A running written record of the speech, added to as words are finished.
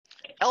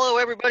Hello,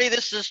 everybody.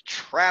 This is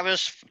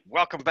Travis.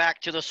 Welcome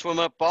back to the Swim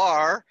Up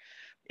Bar.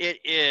 It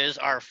is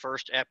our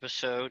first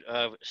episode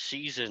of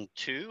season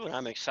 2, and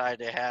I'm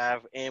excited to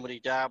have Amity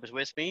Dobbs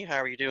with me. How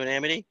are you doing,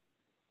 Amity?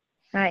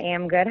 I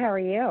am good. How are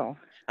you?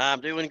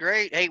 I'm doing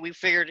great. Hey, we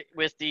figured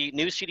with the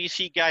new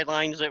CDC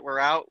guidelines that were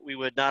out, we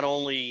would not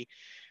only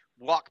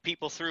walk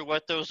people through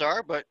what those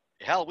are, but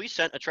hell, we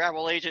sent a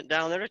travel agent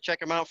down there to check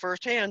them out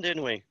firsthand,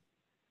 didn't we?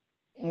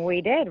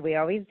 We did. We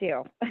always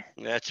do.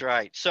 That's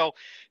right. So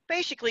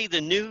basically,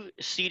 the new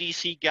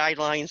CDC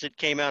guidelines that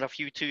came out a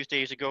few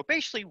Tuesdays ago,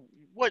 basically,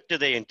 what do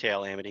they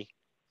entail, Amity?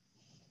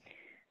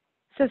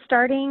 So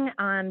starting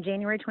on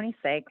January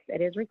 26th,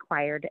 it is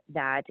required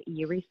that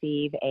you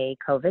receive a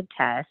COVID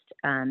test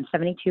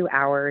 72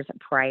 hours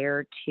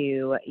prior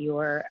to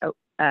your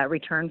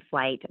return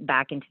flight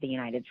back into the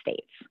United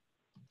States.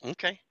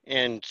 Okay.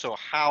 And so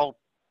how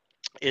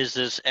is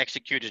this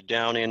executed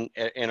down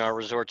in our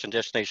resorts and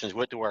destinations?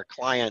 What do our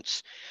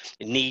clients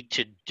need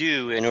to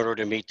do in order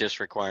to meet this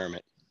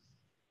requirement?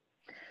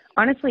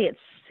 Honestly, it's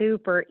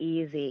super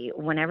easy.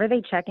 Whenever they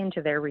check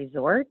into their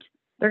resort,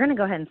 they're going to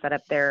go ahead and set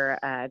up their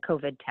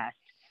COVID test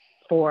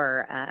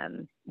for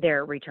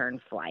their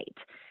return flight.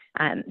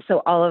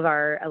 So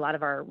a lot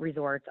of our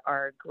resorts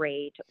are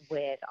great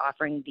with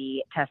offering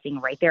the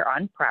testing right there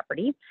on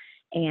property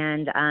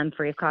and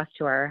free of cost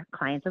to our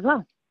clients as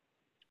well.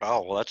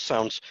 Oh, well, that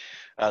sounds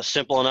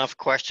simple enough.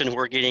 Question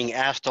we're getting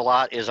asked a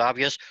lot is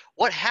obvious.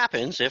 What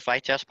happens if I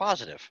test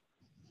positive?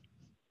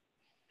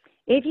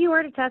 If you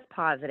were to test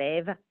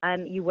positive,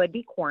 you would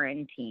be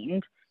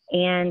quarantined.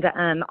 And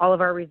all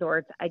of our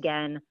resorts,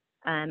 again,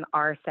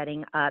 are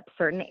setting up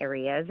certain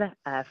areas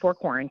for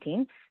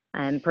quarantine,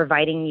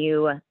 providing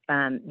you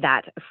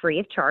that free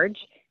of charge.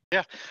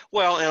 Yeah.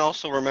 Well, and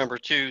also remember,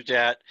 too,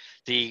 that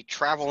the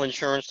travel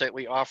insurance that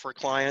we offer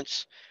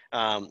clients,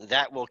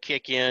 that will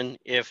kick in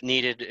if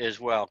needed as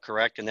well,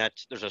 correct? And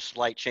there's a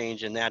slight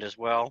change in that as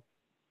well.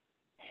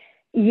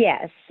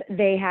 Yes,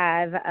 they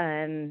have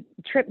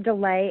trip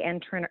delay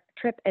and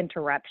trip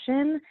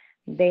interruption.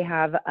 They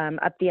have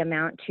up the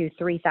amount to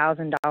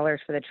 $3,000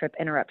 for the trip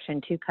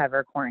interruption to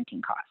cover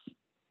quarantine costs.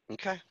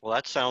 Okay, well,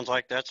 that sounds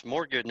like that's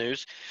more good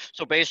news.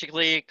 So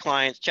basically,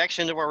 clients checks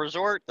into our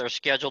resort, they're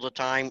scheduled a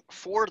time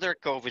for their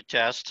COVID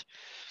test,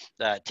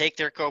 take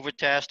their COVID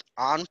test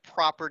on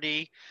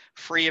property,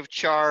 free of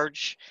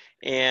charge,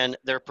 and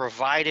they're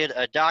provided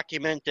a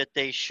document that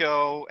they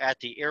show at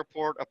the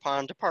airport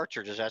upon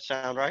departure. Does that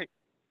sound right?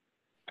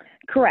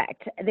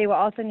 Correct. They will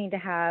also need to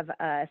have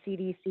a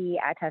CDC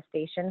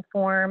attestation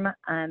form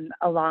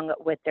along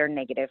with their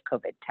negative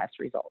COVID test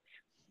results.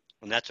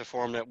 And that's a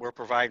form that we're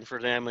providing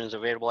for them and is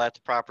available at the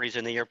properties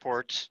in the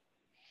airports?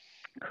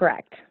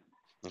 Correct.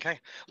 Okay.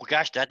 Well,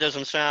 gosh, that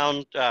doesn't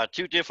sound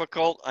too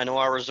difficult. I know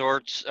our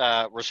resorts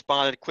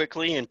responded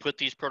quickly and put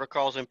these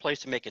protocols in place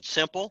to make it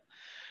simple.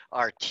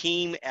 Our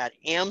team at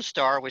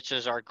Amstar, which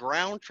is our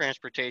ground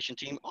transportation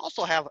team,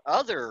 also have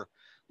other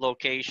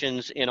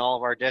locations in all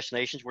of our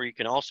destinations where you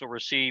can also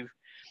receive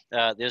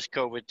this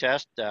COVID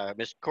test.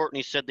 Ms.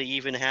 Courtney said they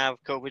even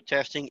have COVID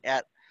testing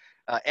at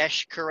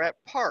Eshkaret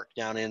Park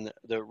down in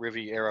the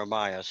Riviera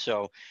Maya.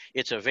 So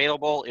it's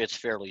available. It's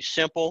fairly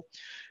simple.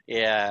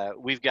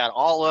 We've got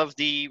all of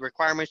the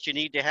requirements you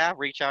need to have.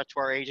 Reach out to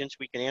our agents.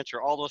 We can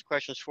answer all those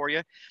questions for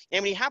you.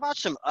 Emily, how about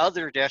some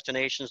other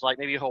destinations like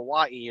maybe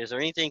Hawaii? Is there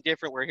anything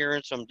different? We're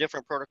hearing some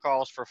different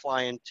protocols for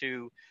flying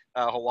to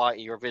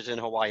Hawaii or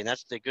visiting Hawaii, and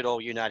that's the good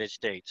old United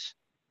States.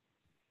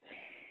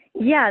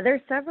 Yeah,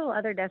 there's several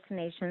other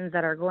destinations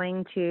that are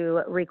going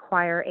to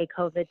require a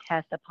COVID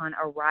test upon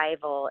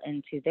arrival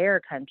into their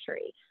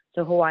country.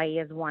 So Hawaii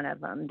is one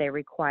of them. They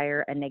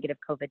require a negative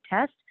COVID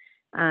test.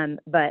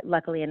 But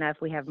luckily enough,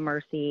 we have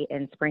Mercy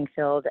in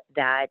Springfield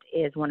that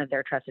is one of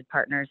their trusted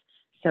partners.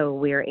 So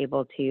we're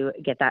able to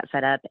get that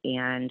set up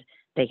and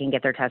they can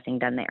get their testing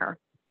done there.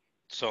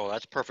 So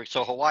that's perfect.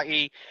 So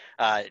Hawaii,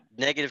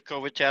 negative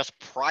COVID test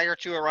prior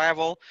to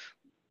arrival.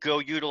 Go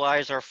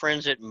utilize our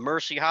friends at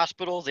Mercy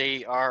Hospital.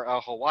 They are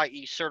a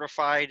Hawaii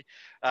certified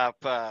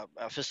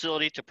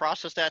facility to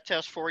process that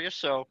test for you.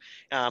 So,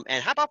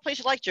 and how about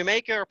places like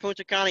Jamaica or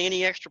Punta Cana?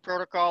 Any extra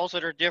protocols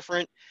that are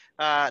different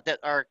that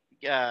our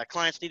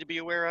clients need to be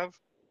aware of?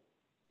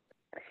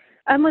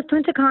 With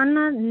Punta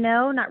Cana,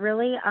 no, not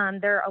really.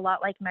 They're a lot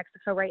like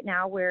Mexico right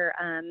now where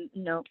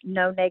no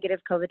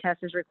negative COVID test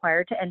is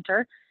required to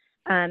enter.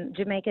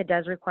 Jamaica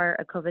does require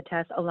a COVID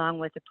test along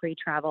with a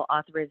pre-travel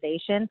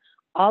authorization,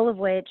 all of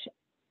which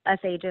us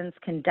agents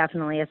can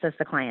definitely assist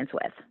the clients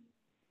with.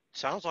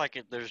 Sounds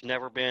like there's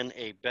never been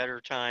a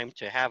better time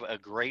to have a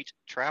great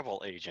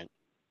travel agent.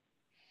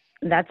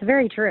 That's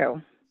very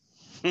true.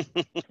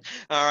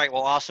 All right.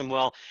 Well, awesome.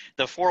 Well,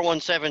 the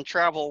 417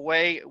 Travel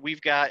Way,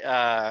 we've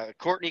got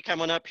Courtney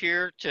coming up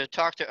here to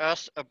talk to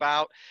us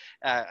about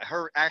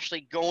her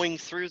actually going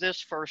through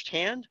this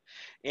firsthand.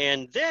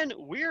 And then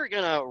we're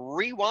going to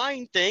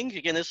rewind things.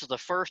 Again, this is the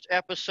first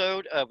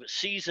episode of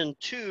season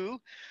 2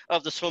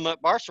 of the Swim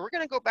Up Bar. So we're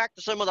going to go back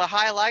to some of the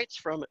highlights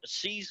from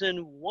season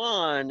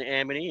 1,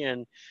 Amity.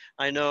 And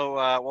I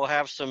know we'll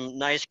have some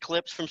nice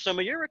clips from some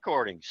of your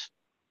recordings.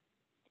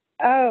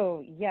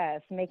 Oh,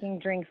 yes. Making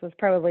drinks was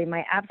probably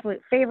my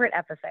absolute favorite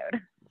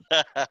episode.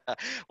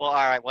 Well, all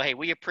right. Well, hey,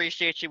 we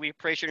appreciate you. We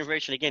appreciate your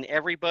information. Again,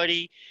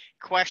 everybody,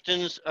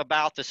 questions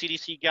about the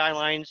CDC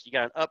guidelines, you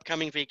got an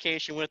upcoming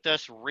vacation with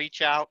us,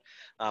 reach out.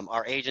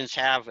 Our agents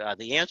have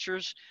the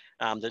answers,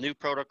 the new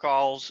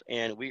protocols,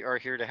 and we are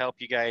here to help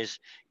you guys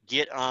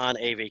get on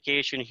a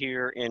vacation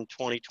here in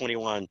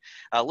 2021.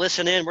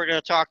 Listen in. We're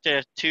going to talk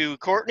to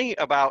Courtney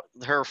about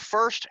her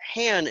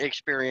first-hand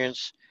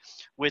experience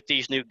with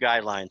these new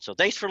guidelines. So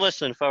thanks for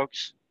listening,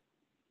 folks.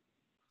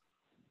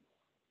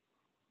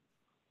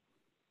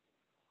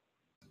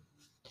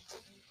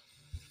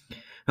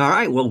 All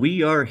right. Well,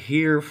 we are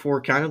here for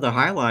kind of the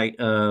highlight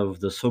of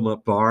the Swim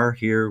Up Bar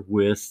here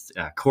with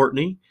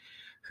Courtney,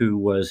 who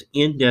was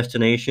in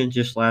destination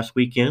just last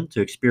weekend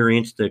to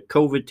experience the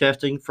COVID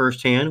testing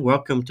firsthand.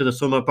 Welcome to the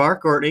Swim Up Bar,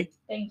 Courtney.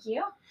 Thank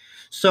you.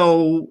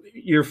 So,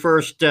 your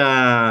first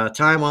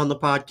time on the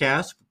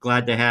podcast.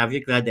 Glad to have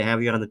you. Glad to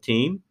have you on the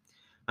team.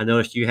 I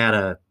noticed you had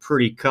a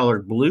pretty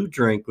colored blue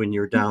drink when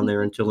you were down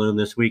there in Tulum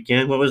this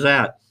weekend. What was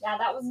that? Yeah,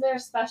 that was their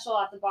special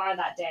at the bar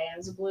that day. It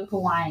was a blue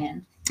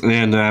Hawaiian.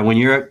 And when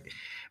you're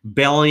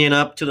bellying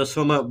up to the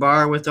Swim Up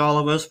Bar with all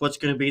of us, what's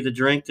going to be the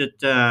drink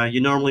that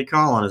you normally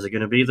call on? Is it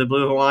going to be the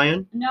Blue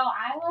Hawaiian? No,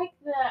 I like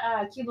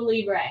the Cuba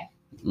Libre.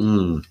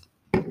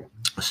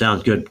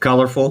 Sounds good.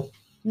 Colorful?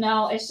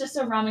 No, it's just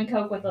a rum and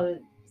Coke with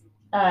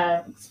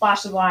a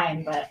splash of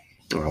lime, but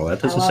oh,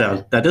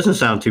 that doesn't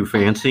sound too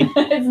fancy.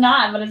 It's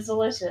not, but it's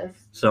delicious.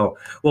 So,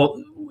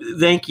 well,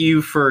 thank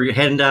you for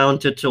heading down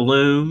to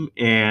Tulum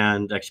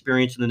and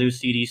experiencing the new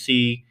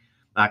CDC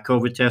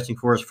COVID testing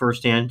for us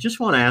firsthand. Just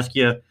want to ask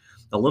you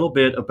a little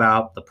bit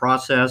about the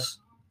process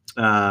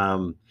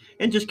and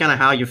just kind of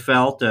how you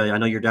felt. I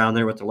know you're down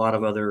there with a lot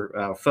of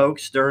other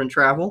folks during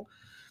travel.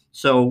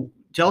 So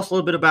tell us a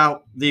little bit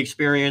about the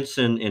experience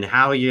and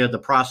how the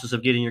process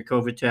of getting your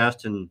COVID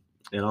test, and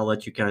I'll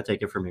let you kind of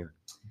take it from here.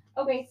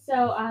 Okay,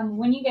 so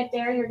when you get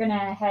there, you're going to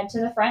head to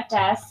the front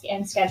desk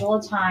and schedule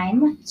a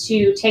time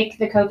to take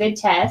the COVID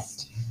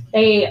test.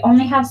 They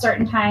only have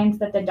certain times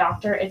that the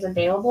doctor is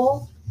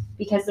available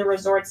because the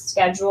resorts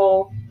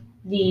schedule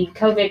the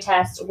COVID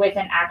test with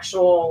an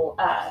actual,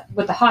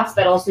 with the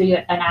hospital, so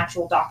an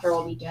actual doctor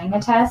will be doing the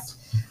test.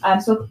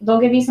 So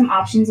they'll give you some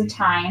options of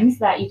times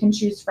that you can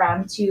choose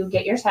from to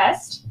get your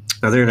test.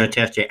 Now they're going to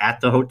test you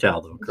at the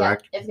hotel, though,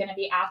 correct? Yep, it's going to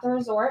be at the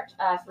resort,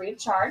 free of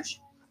charge.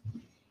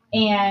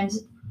 And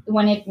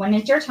when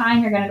it's your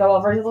time, you're going to go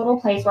over to the little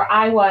place where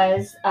I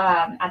was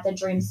at the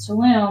Dreams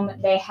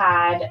Tulum. They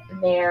had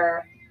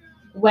their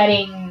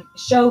wedding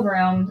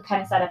showroom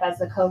kind of set up as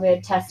the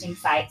COVID testing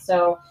site.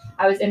 So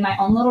I was in my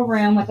own little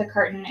room with a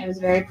curtain. It was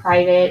very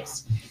private.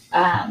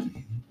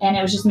 And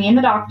it was just me and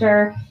the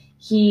doctor.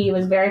 He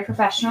was very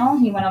professional.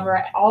 He went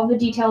over all the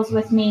details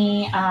with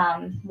me,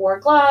 wore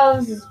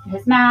gloves,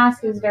 his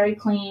mask. It was very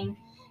clean,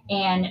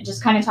 and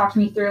just kind of talked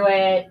me through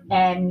it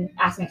and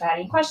asked me if I had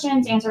any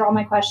questions, answered all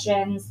my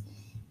questions,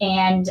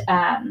 and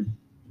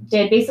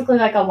did basically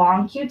like a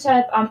long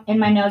Q-tip in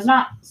my nose,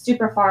 not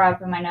super far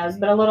up in my nose,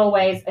 but a little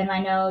ways in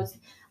my nose,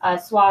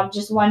 swabbed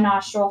just one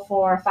nostril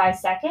for 5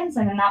 seconds,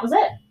 and then that was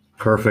it.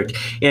 Perfect.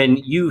 And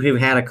you have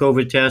had a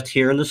COVID test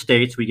here in the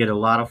States. We get a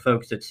lot of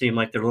folks that seem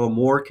like they're a little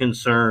more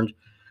concerned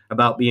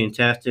about being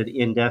tested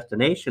in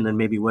destination than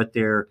maybe what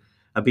they're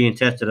being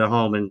tested at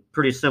home, and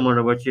pretty similar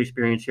to what you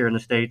experienced here in the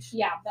States.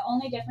 Yeah, the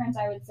only difference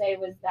I would say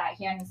was that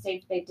here in the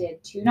States, they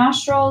did 2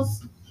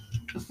 nostrils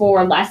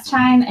for less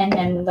time, and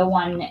then the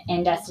one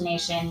in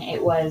destination,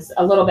 it was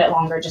a little bit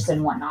longer just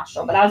in 1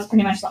 nostril, but that was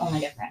pretty much the only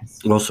difference.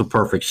 Well, so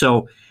perfect.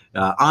 So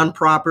on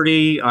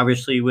property,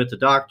 obviously with the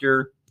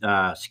doctor,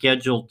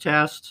 scheduled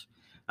test.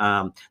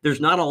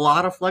 There's not a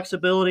lot of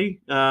flexibility.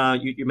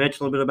 You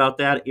mentioned a little bit about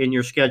that. In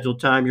your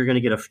scheduled time, you're going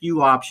to get a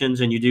few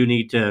options, and you do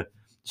need to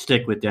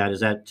stick with that.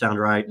 Does that sound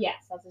right? Yes,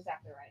 that's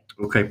exactly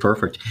right. Okay,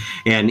 perfect.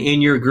 And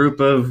in your group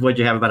of, what'd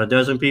you have, about a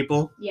dozen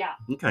people? Yeah.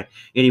 Okay.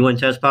 Anyone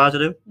test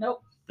positive?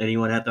 Nope.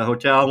 Anyone at the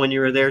hotel when you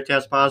were there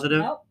test positive?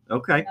 Nope.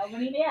 Okay.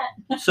 Nobody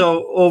yet.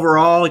 So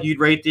overall, you'd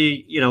rate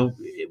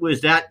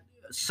was that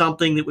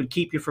something that would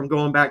keep you from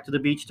going back to the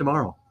beach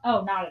tomorrow?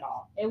 Oh, not at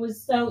all. It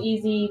was so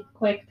easy,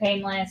 quick,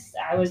 painless.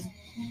 I was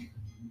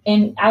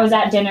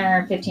at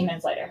dinner 15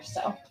 minutes later,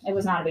 so it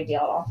was not a big deal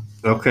at all.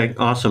 Okay,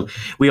 awesome.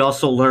 We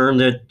also learned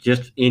that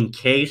just in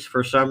case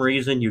for some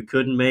reason you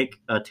couldn't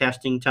make a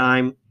testing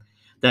time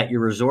that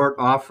your resort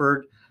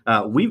offered,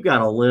 we've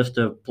got a list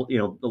of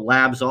the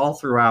labs all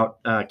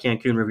throughout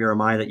Cancun, Riviera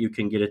Maya that you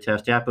can get a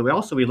test at. But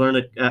we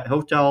learned at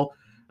hotel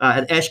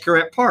at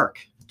Xcaret Park.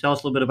 Tell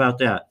us a little bit about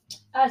that.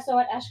 So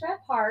at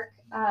Xcaret Park,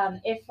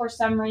 if for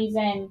some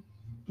reason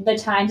the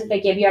times that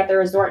they give you at the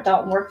resort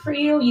don't work for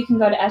you, you can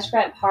go to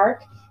Xcaret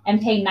Park and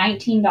pay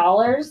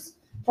 $19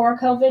 for a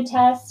COVID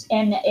test,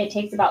 and it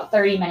takes about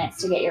 30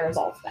 minutes to get your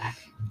results back.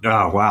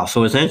 Oh, wow.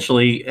 So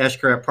essentially,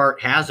 Xcaret Park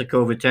has a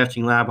COVID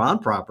testing lab on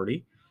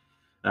property.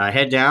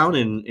 Head down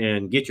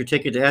and get your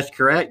ticket to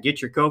Xcaret,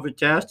 get your COVID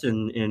test,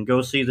 and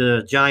go see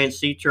the giant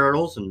sea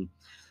turtles and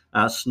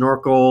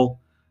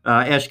snorkel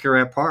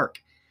Xcaret Park.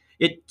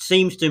 It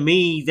seems to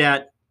me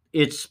that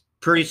it's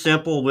pretty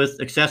simple with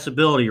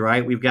accessibility,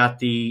 right? We've got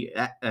the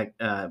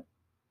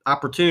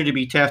opportunity to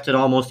be tested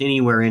almost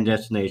anywhere in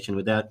destination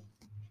with that.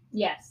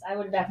 Yes, I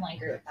would definitely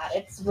agree with that.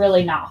 It's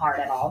really not hard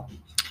at all.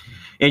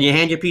 And you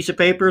hand you a piece of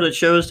paper that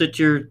shows that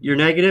you're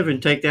negative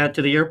and take that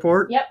to the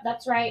airport? Yep,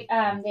 that's right.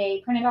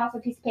 They printed off a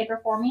piece of paper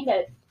for me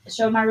that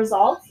showed my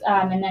results,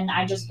 and then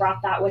I just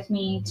brought that with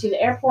me to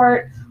the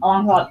airport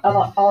along with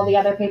all the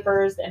other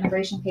papers, the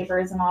immigration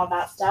papers, and all of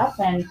that stuff,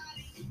 and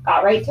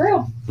got right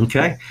through.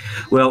 Okay.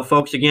 Well,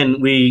 folks,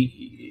 again,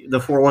 the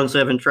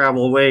 417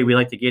 Travel Away, we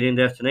like to get in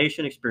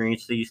destination,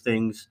 experience these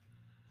things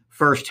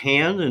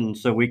firsthand, and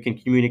so we can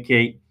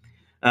communicate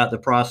the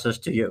process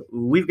to you.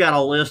 We've got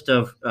a list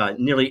of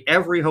nearly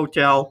every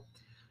hotel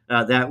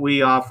that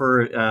we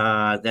offer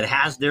that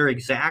has their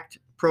exact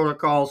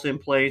protocols in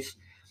place,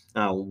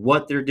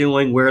 what they're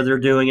doing, where they're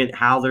doing it,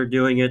 how they're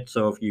doing it.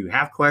 So if you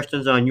have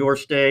questions on your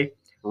stay,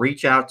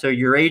 reach out to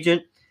your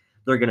agent.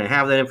 They're going to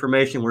have that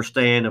information. We're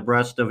staying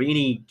abreast of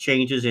any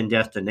changes in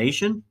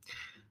destination.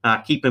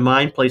 Keep in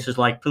mind, places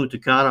like Punta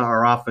Cana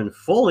are often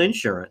full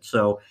insurance.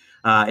 So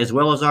as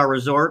well as our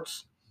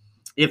resorts,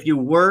 if you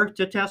were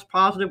to test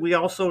positive, we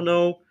also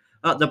know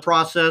the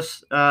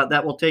process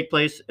that will take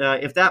place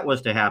if that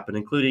was to happen,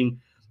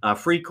 including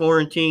free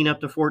quarantine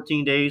up to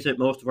 14 days at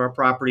most of our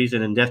properties,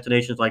 and in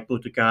destinations like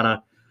Punta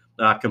Cana,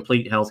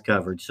 complete health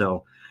coverage.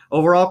 So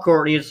overall,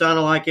 Courtney, it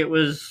sounded like it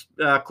was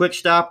a quick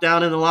stop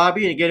down in the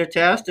lobby and get a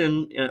test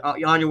and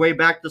on your way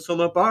back to the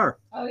swim up bar.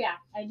 Oh, yeah.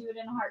 I do it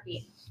in a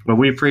heartbeat. Well,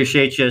 we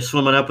appreciate you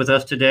swimming up with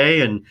us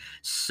today and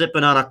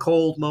sipping on a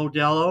cold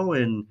Modelo,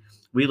 and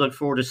we look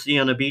forward to seeing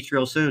you on the beach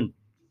real soon.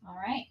 All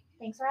right.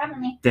 Thanks for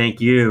having me.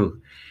 Thank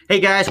you. Hey,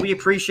 guys, we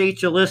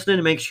appreciate you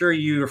listening. Make sure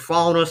you're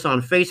following us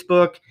on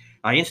Facebook,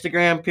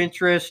 Instagram,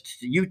 Pinterest,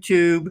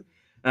 YouTube,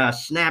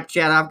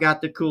 Snapchat. I've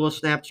got the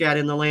coolest Snapchat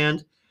in the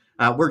land.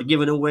 We're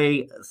giving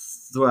away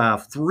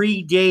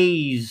 3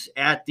 days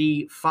at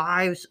the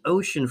Fives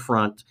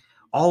Oceanfront,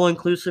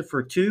 all-inclusive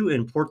for 2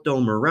 in Puerto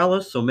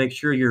Morelos. So make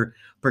sure you're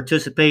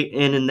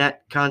participating in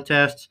that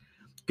contest.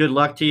 Good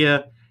luck to you.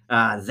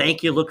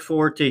 Thank you. Look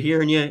forward to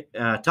hearing you,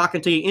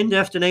 talking to you in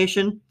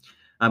destination.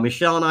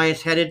 Michelle and I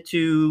is headed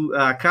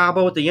to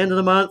Cabo at the end of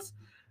the month.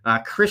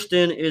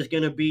 Kristen is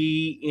going to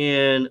be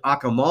in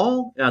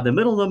Acamal the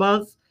middle of the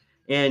month.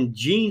 And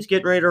Jean's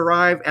getting ready to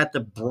arrive at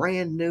the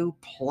brand new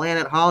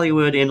Planet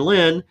Hollywood in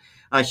Lynn,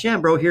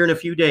 Shambro, here in a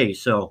few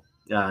days. So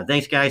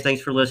thanks, guys.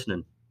 Thanks for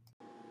listening.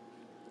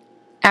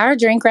 Our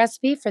drink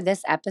recipe for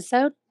this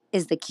episode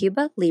is the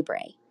Cuba Libre.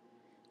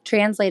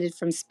 Translated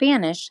from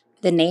Spanish,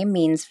 the name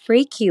means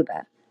free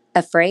Cuba,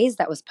 a phrase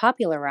that was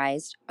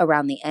popularized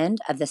around the end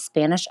of the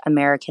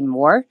Spanish-American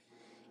War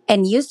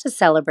and used to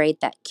celebrate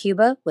that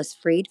Cuba was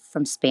freed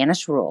from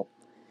Spanish rule.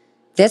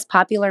 This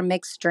popular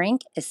mixed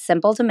drink is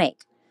simple to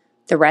make.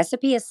 The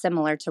recipe is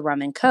similar to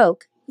rum and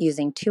Coke,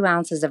 using 2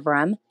 ounces of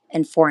rum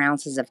and 4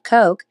 ounces of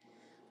Coke,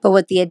 but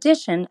with the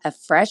addition of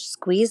fresh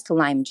squeezed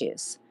lime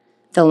juice.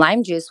 The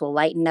lime juice will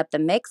lighten up the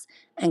mix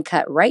and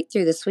cut right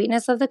through the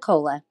sweetness of the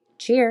cola.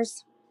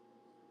 Cheers!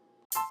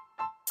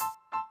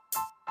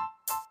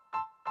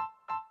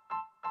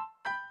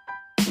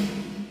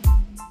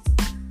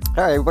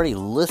 All right, everybody,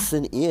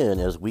 listen in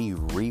as we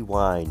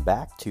rewind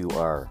back to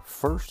our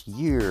first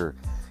year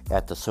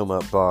at the Swim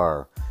Up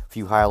Bar. A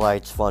few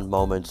highlights, fun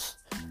moments.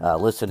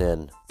 Listen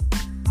in.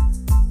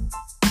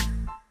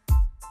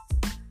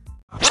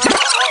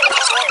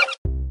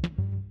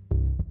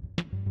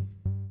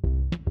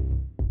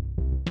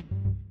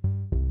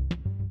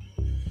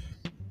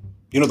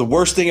 You know the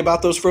worst thing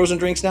about those frozen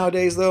drinks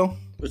nowadays, though?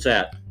 What's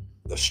that?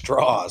 The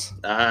straws.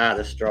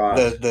 The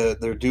straws.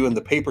 They're doing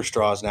the paper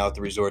straws now at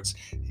the resorts.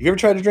 Have you ever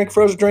tried to drink a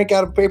frozen drink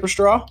out of a paper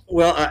straw?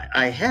 Well,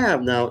 I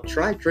have. Now,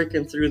 try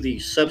drinking through the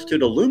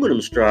substitute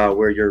aluminum straw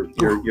where your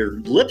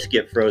lips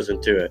get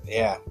frozen to it.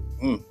 Yeah.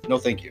 No,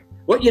 thank you.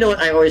 Well, you know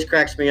what always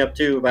cracks me up,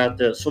 too, about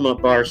the swim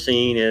up bar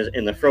scene is,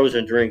 and the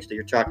frozen drinks that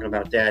you're talking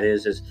about, that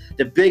is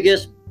the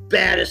biggest,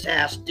 baddest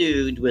ass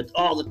dude with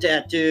all the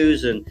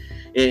tattoos and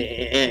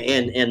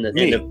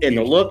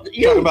the look.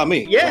 You talking about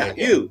me? Yeah, right,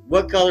 you.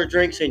 What color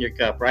drinks in your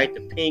cup, right? The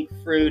pink,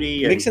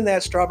 fruity. Mixing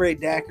that strawberry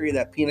daiquiri,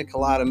 that pina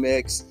colada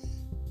mix,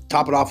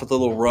 top it off with a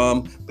little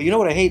rum. But you know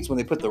what I hate is when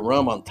they put the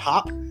rum on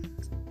top. You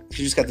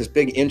just got this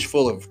big inch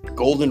full of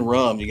golden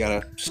rum. You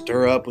got to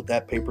stir up with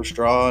that paper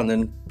straw, and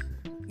then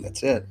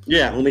that's it.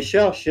 Yeah, well,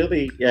 Michelle, she'll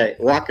be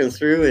walking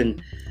through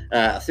and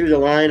through the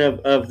line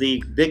of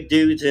the big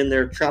dudes in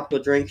their tropical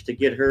drinks to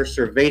get her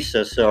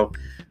cerveza. So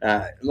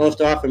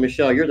most often,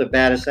 Michelle, you're the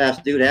baddest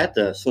ass dude at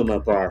the swim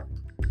up bar.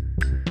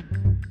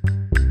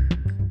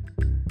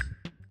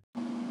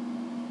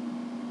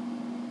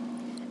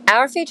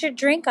 Our featured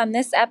drink on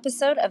this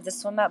episode of the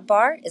Swim Up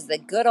Bar is the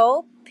good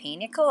old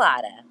pina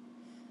colada.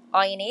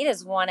 All you need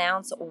is 1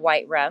 ounce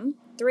white rum,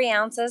 3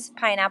 ounces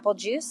pineapple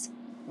juice,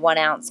 1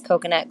 ounce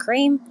coconut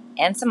cream,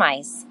 and some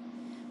ice.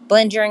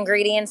 Blend your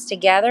ingredients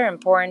together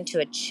and pour into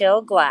a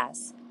chill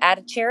glass. Add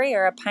a cherry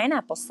or a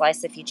pineapple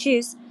slice if you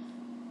choose,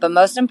 but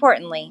most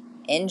importantly,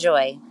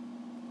 enjoy.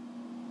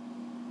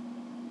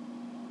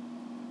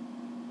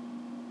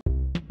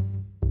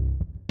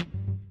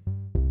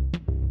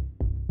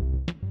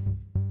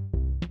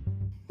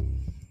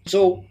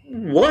 So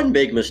one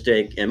big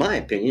mistake, in my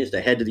opinion, is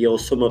to head to the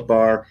old swim up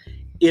bar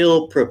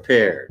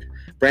ill-prepared.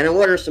 Brandon,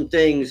 what are some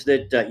things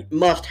that you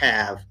must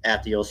have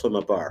at the old swim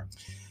up bar?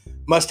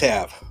 Must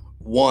have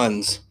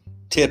ones,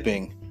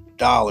 tipping,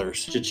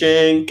 dollars.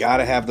 Cha-ching.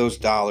 Gotta have those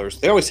dollars.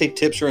 They always say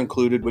tips are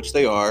included, which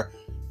they are.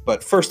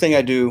 But first thing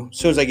I do, as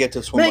soon as I get to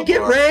the swim up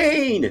bar,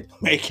 rain.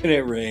 making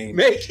it rain.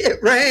 Make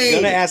it rain.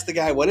 Gonna ask the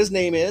guy what his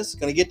name is.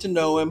 Gonna get to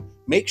know him.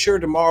 Make sure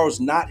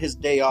tomorrow's not his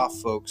day off,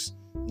 folks.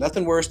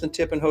 Nothing worse than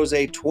tipping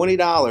Jose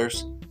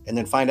 $20 and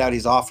then find out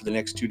he's off for the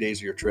next 2 days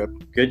of your trip.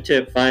 Good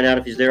tip. Find out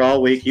if he's there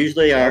all week.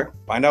 Usually they are.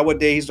 Find out what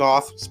day he's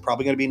off. It's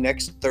probably going to be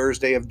next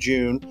Thursday of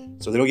June,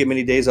 so they don't get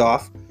many days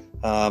off.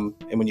 And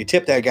when you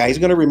tip that guy, he's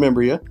going to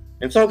remember you.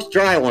 And folks,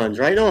 dry ones,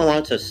 right? No one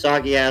wants a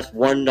soggy-ass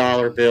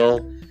 $1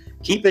 bill.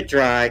 Keep it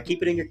dry.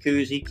 Keep it in your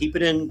koozie. Keep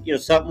it in,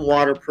 something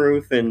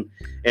waterproof, and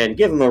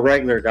give them a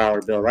regular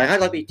dollar bill, right?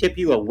 I'd like to tip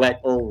you a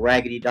wet, old,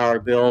 raggedy dollar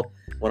bill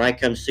when I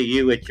come see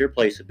you at your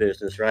place of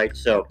business, right?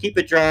 So keep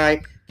it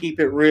dry. Keep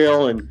it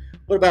real. And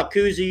what about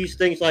koozies,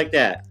 things like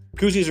that?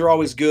 Koozies are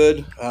always good.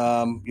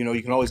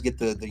 You can always get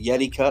the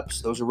Yeti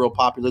cups. Those are real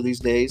popular these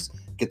days.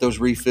 Get those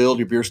refilled.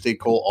 Your beer stay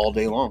cold all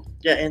day long.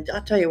 Yeah, and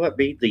I'll tell you what,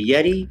 B, the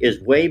Yeti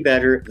is way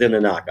better than the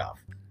knockoff.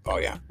 Oh,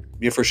 yeah.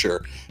 Yeah, for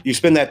sure. You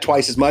spend that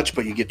twice as much,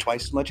 but you get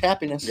twice as much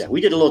happiness. Yeah,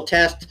 we did a little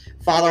test,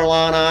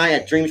 father-in-law and I,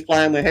 at Dreams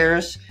Platinum with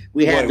Harris.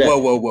 We had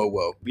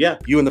Whoa. Yeah.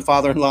 You and the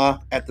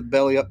father-in-law at the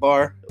belly up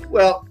bar?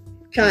 Well,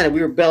 kind of.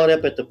 We were bellied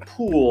up at the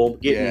pool,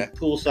 getting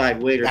poolside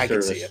waiter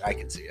service. I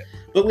can see it.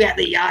 But we had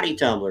the Yachty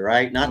tumbler,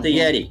 right? Not the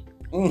Yeti.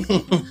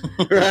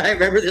 Right?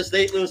 Remember the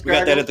St. Louis Cardinals? We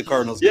got that at the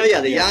Cardinals.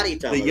 Yeah, the Yachty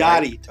tumbler. The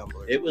Yachty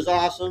tumbler. It was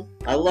awesome.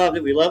 I loved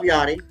it. We love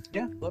Yachty.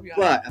 Yeah, love Yachty.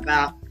 But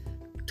about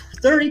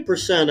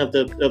 30%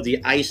 of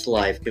the ice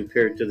life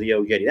compared to the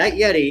old Yeti. That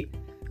Yeti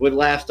would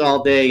last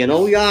all day. And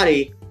old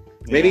Yachty,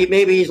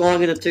 maybe he's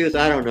long in the tooth.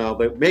 I don't know.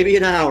 But maybe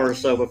an hour or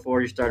so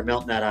before you start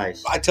melting that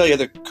ice. I tell you,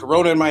 the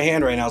Corona in my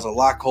hand right now is a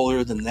lot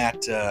colder than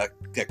that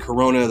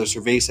Corona, the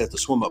Cerveza at the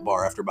swim-up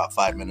bar after about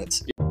 5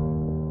 minutes.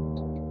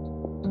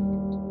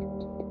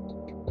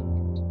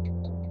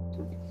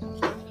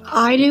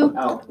 I do.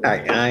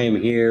 Hi, I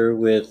am here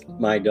with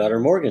my daughter,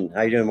 Morgan.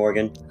 How you doing,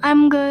 Morgan?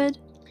 I'm good.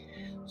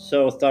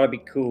 So thought it'd be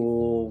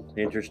cool,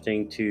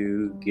 interesting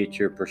to get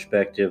your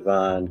perspective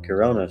on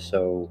Corona.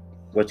 So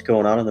what's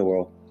going on in the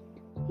world?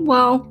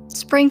 Well,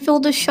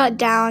 Springfield is shut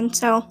down,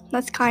 so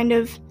that's kind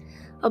of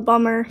a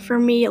bummer for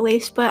me at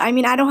least. But I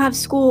mean, I don't have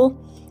school,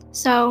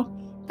 so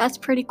that's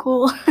pretty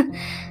cool.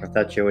 I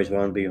thought you always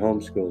wanted to be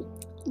homeschooled.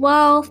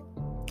 Well,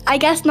 I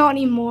guess not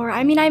anymore.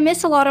 I mean, I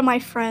miss a lot of my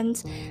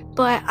friends,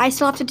 but I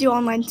still have to do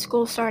online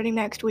school starting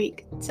next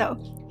week. So,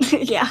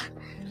 yeah.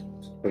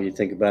 What do you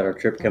think about our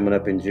trip coming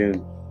up in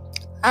June?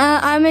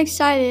 I'm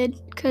excited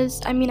because,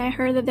 I mean, I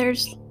heard that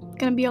there's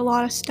going to be a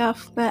lot of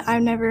stuff that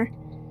I've never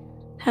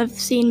have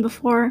seen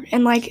before.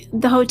 And, like,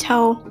 the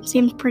hotel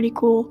seems pretty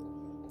cool.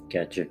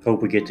 Gotcha.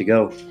 Hope we get to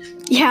go.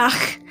 Yeah,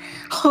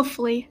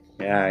 hopefully.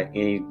 Yeah,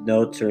 any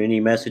notes or any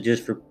messages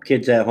for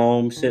kids at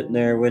home sitting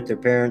there with their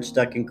parents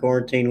stuck in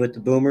quarantine with the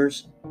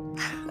boomers?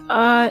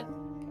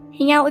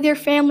 Hang out with your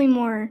family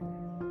more.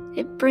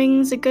 It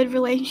brings a good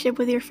relationship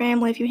with your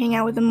family if you hang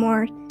out with them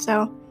more.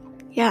 So,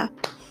 yeah.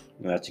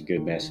 That's a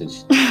good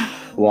message.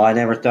 Well, I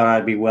never thought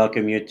I'd be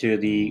welcoming you to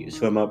the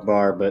swim up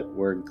bar, but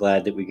we're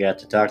glad that we got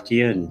to talk to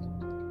you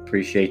and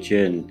appreciate you,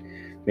 and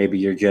maybe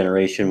your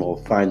generation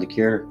will find the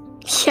cure.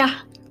 Yeah.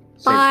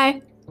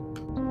 Bye.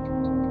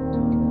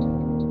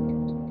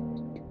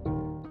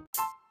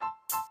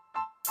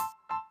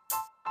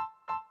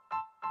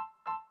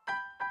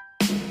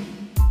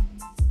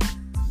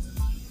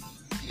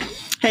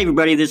 Hey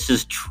everybody, this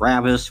is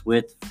Travis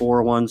with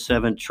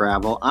 417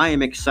 Travel. I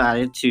am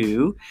excited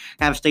to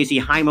have Stacy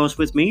Hymos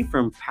with me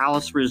from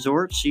Palace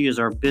Resort. She is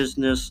our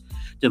business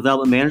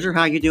development manager.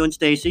 How you doing,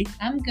 Stacy?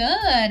 I'm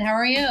good. How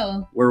are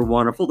you? We're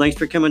wonderful. Thanks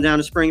for coming down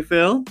to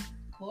Springfield.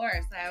 Of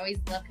course. I always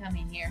love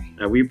coming here.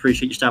 We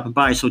appreciate you stopping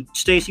by. So,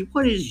 Stacy,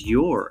 what is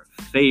your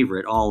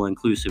favorite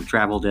all-inclusive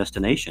travel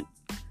destination?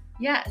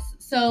 Yes.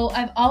 So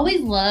I've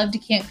always loved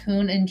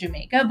Cancun and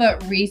Jamaica,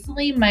 but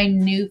recently my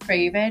new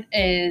favorite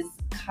is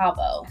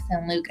Cabo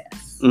San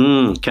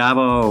Lucas.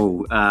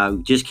 Cabo.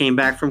 Just came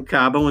back from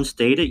Cabo and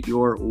stayed at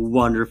your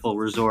wonderful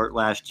resort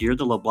last year,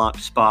 the LeBlanc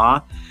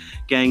Spa.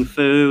 Gang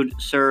food,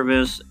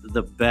 service,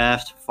 the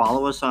best.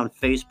 Follow us on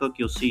Facebook.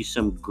 You'll see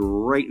some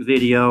great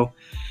video.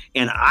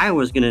 And I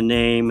was going to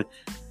name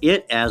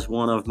it as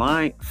one of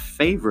my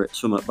favorite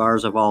swim-up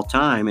bars of all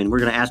time. And we're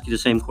going to ask you the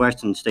same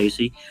question,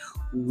 Stacy.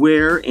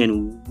 Where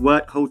and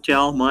what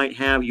hotel might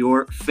have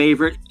your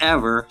favorite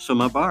ever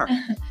swim-up bar?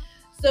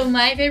 So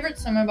my favorite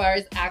swimmer bar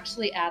is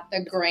actually at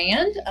the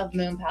Grand of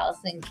Moon Palace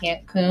in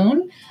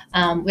Cancun.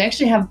 We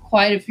actually have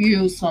quite a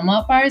few swim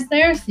up bars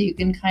there, so you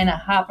can kind of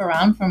hop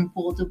around from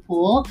pool to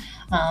pool.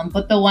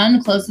 But the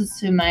one closest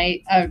to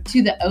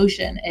the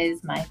ocean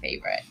is my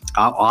favorite.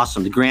 Oh,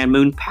 awesome. The Grand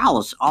Moon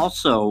Palace,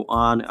 also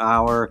on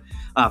our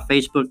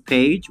Facebook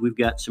page. We've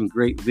got some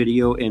great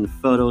video and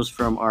photos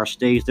from our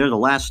stays there the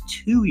last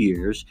 2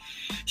 years.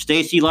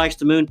 Stacy likes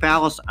the Moon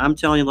Palace. I'm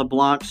telling you,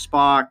 LeBlanc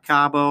Spa,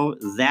 Cabo,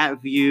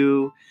 that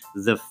view,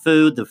 the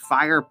food, the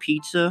fire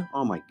pizza.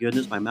 Oh my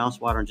goodness, my mouth's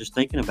watering just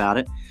thinking about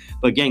it.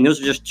 But gang,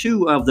 those are just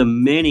two of the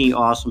many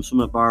awesome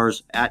swim up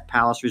bars at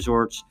Palace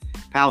Resorts.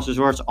 Palace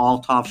Resorts, all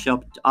top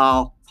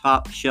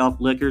shelf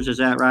liquors, is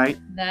that right?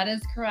 That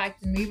is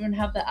correct. And we even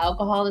have the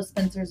alcohol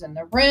dispensers in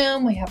the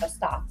room. We have a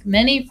stocked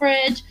mini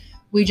fridge.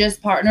 We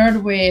just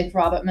partnered with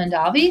Robert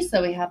Mondavi,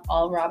 so we have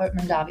all Robert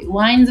Mondavi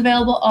wines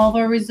available all of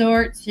our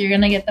resorts. So you're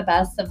going to get the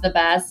best of the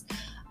best.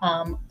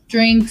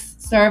 Drinks,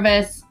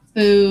 service,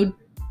 food,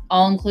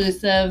 all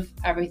inclusive.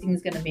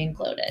 Everything's going to be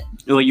included.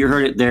 Well, you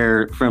heard it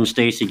there from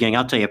Stacy, gang.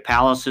 I'll tell you,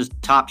 Palace's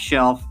top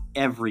shelf,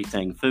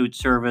 everything. Food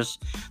service,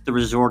 the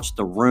resorts,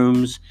 the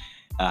rooms.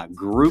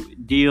 Group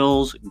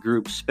deals,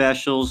 group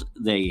specials.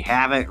 They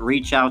have it.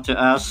 Reach out to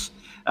us.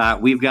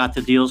 We've got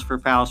the deals for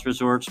Palace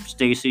Resorts.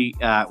 Stacy,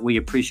 we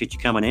appreciate you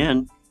coming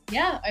in.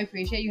 Yeah, I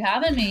appreciate you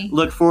having me.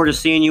 Look forward to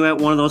seeing you at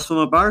one of those swim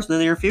up bars in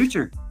the near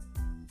future.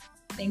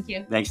 Thank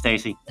you. Thanks,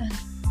 Stacy.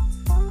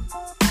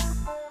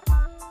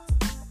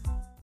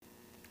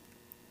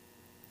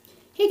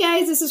 Hey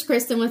guys, this is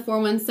Kristen with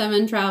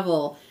 417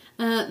 Travel.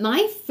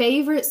 My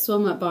favorite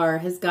swim up bar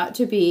has got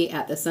to be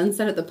at the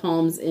Sunset at the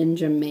Palms in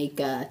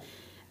Jamaica.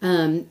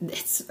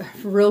 It's a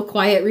real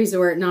quiet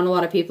resort, not a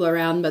lot of people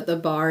around, but the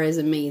bar is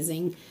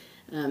amazing.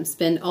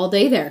 Spend all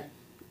day there.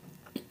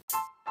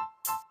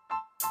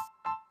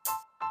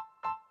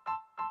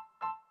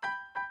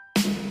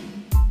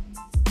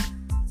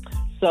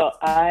 So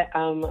I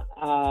am,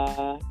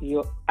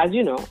 as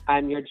you know,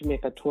 I'm your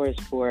Jamaica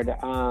Tourist Board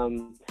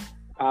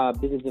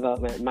business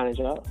development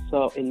manager.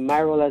 So in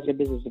my role as your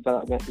business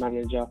development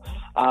manager,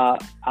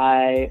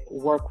 I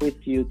work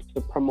with you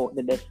to promote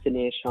the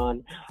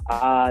destination,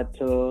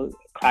 to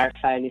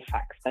clarify any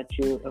facts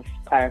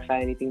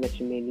clarify anything that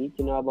you may need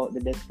to know about the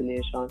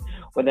destination,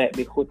 whether it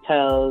be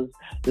hotels,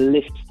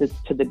 lifts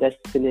to the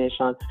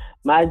destination.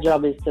 My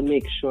job is to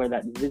make sure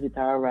that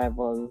visitor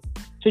arrivals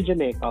to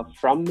Jamaica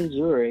from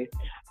Missouri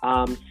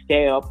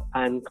stay up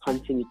and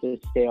continue to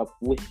stay up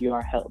with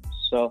your help.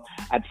 So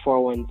at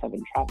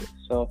 417 Travel.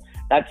 So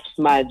that's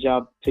my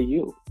job to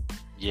you.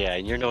 Yeah,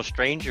 and you're no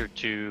stranger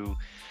to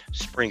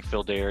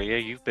Springfield area.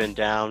 You've been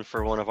down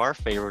for one of our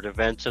favorite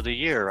events of the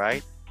year,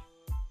 right?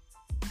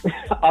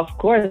 Of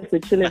course, the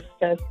Chili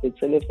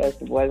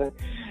Fest, boys.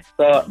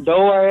 So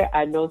don't worry,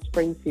 I know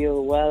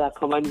Springfield well. I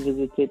come and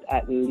visit it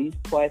at least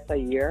twice a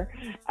year,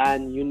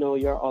 and you know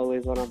you're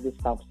always one of the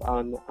stops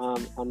on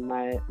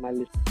my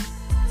list.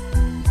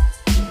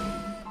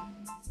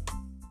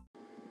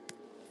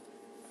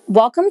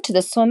 Welcome to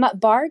the Swim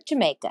Up Bar,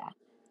 Jamaica,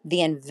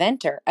 the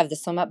inventor of the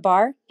Swim Up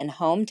Bar and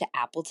home to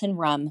Appleton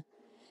Rum.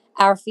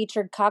 Our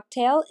featured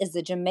cocktail is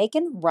the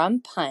Jamaican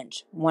Rum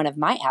Punch, one of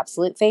my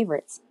absolute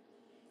favorites.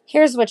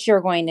 Here's what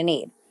you're going to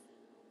need.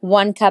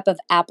 1 cup of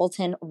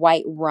Appleton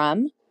white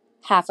rum,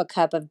 half a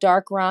cup of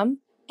dark rum,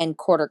 and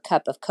 1/4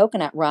 cup of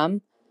coconut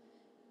rum,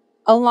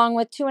 along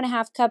with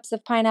 2.5 cups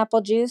of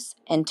pineapple juice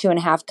and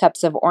 2.5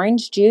 cups of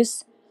orange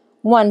juice,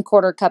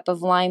 1/4 cup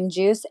of lime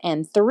juice,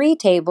 and 3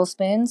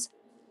 tablespoons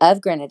of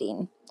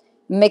grenadine.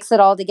 Mix it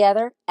all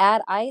together,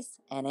 add ice,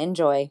 and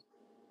enjoy.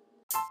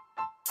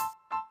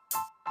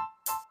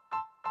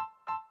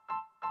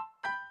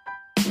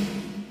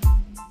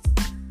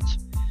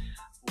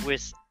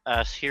 With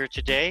us here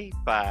today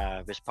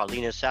by Miss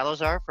Paulina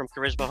Salazar from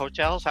Charisma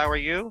Hotels. How are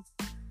you?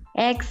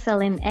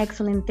 Excellent.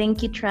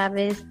 Thank you,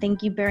 Travis.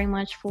 Thank you very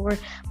much for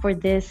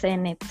this,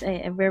 and it's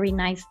very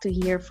nice to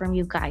hear from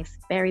you guys.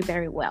 Very,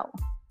 very well.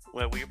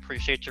 Well, we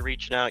appreciate you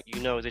reaching out.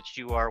 You know that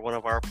you are one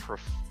of our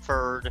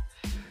preferred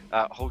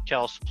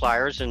hotel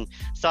suppliers, and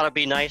thought it'd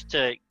be nice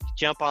to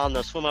jump on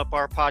the Swim Up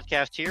Bar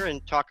podcast here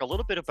and talk a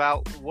little bit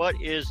about what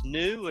is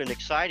new and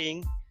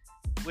exciting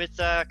with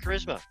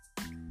Charisma.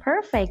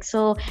 Perfect.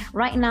 So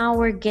right now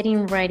we're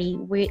getting ready.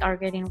 We are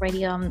getting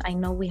ready. I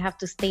know we have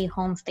to stay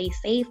home, stay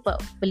safe,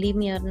 but believe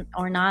me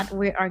or not,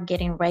 we are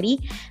getting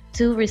ready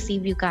to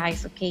receive you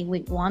guys. Okay,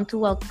 we want to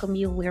welcome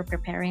you. We're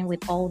preparing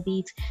with all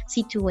these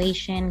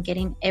situation,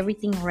 getting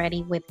everything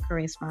ready with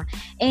Charisma,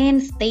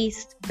 and stay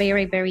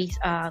very, very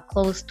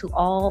close to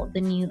all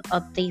the new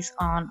updates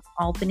on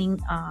opening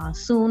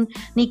soon.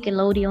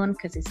 Nickelodeon,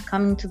 because it's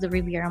coming to the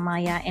Riviera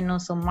Maya, and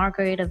also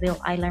Margaritaville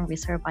Island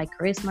Resort by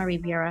Charisma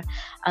Riviera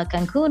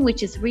Cancun,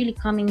 which is really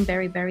coming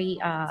very, very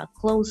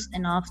close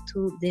enough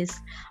to this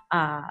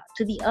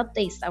to the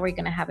updates that we're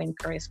gonna have in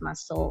Charisma.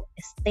 So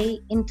stay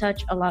in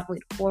touch a lot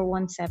with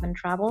 417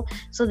 Travel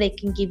so they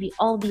can give you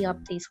all the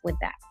updates with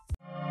that.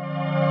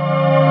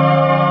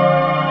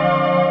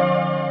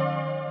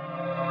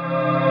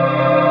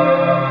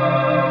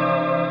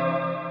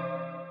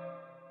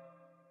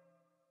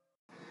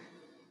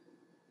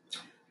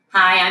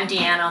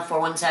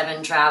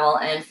 417 Travel.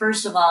 And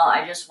first of all,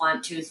 I just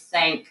want to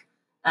thank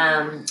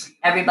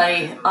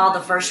everybody, all the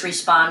first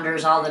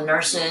responders, all the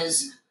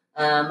nurses,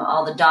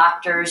 all the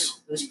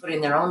doctors who's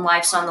putting their own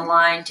lives on the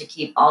line to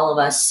keep all of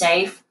us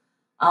safe.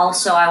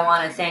 Also, I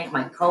want to thank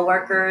my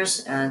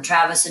coworkers,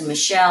 Travis and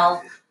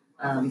Michelle,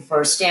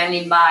 for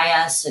standing by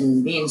us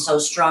and being so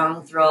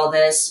strong through all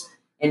this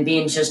and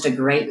being just a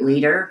great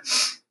leader.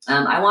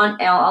 I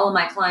want all of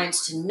my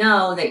clients to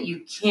know that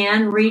you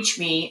can reach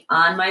me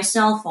on my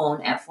cell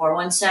phone at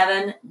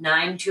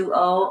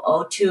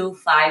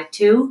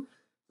 417-920-0252.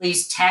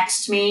 Please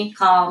text me,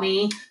 call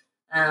me,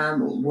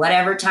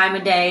 whatever time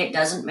of day, it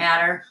doesn't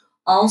matter.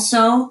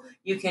 Also,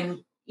 you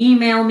can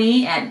email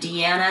me at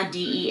Deanna,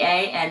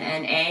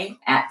 DEANNA,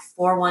 at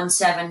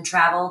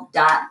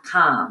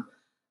 417travel.com.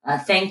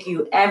 Thank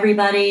you,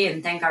 everybody,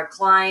 and thank our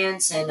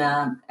clients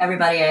and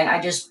everybody. I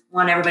just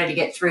want everybody to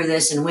get through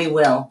this, and we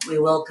will. We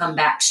will come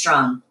back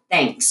strong.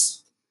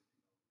 Thanks.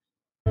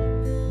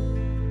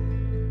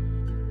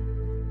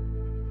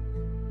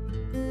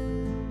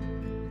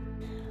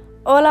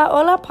 Hola,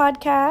 hola,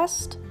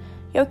 podcast.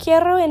 Yo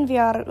quiero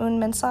enviar un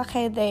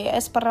mensaje de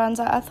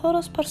esperanza a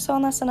todas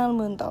personas en el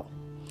mundo.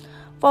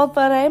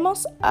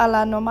 Volveremos a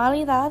la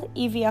normalidad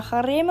y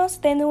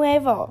viajaremos de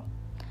nuevo.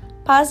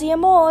 Paz y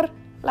amor.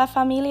 La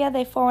familia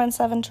de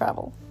 417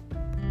 Travel.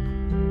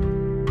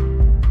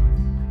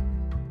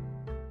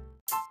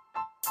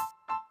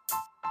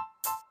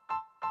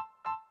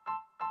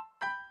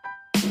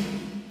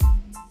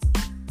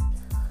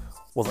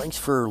 Well, thanks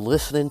for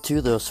listening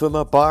to the Swim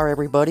Up Bar,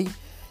 everybody.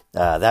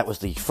 That was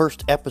the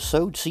first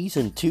episode,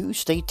 Season 2.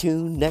 Stay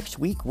tuned. Next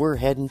week, we're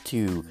heading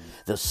to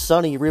the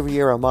sunny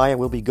Riviera Maya.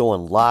 We'll be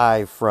going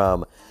live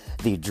from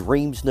the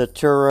Dreams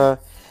Natura,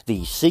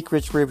 the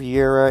Secrets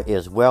Riviera,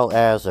 as well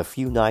as a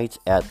few nights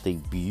at the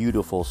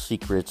beautiful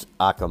Secrets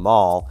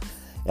Akamal.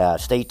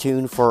 Stay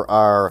tuned for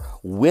our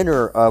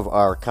winner of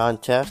our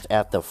contest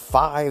at the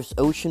Fives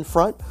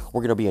Oceanfront.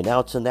 We're going to be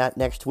announcing that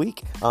next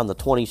week on the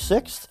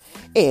 26th.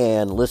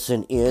 And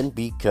listen in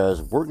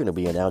because we're going to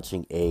be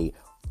announcing a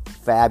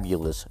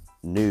fabulous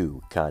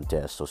new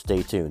contest. So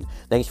stay tuned.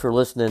 Thanks for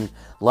listening.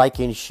 Like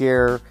and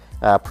share.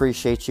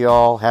 Appreciate you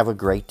all. Have a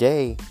great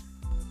day.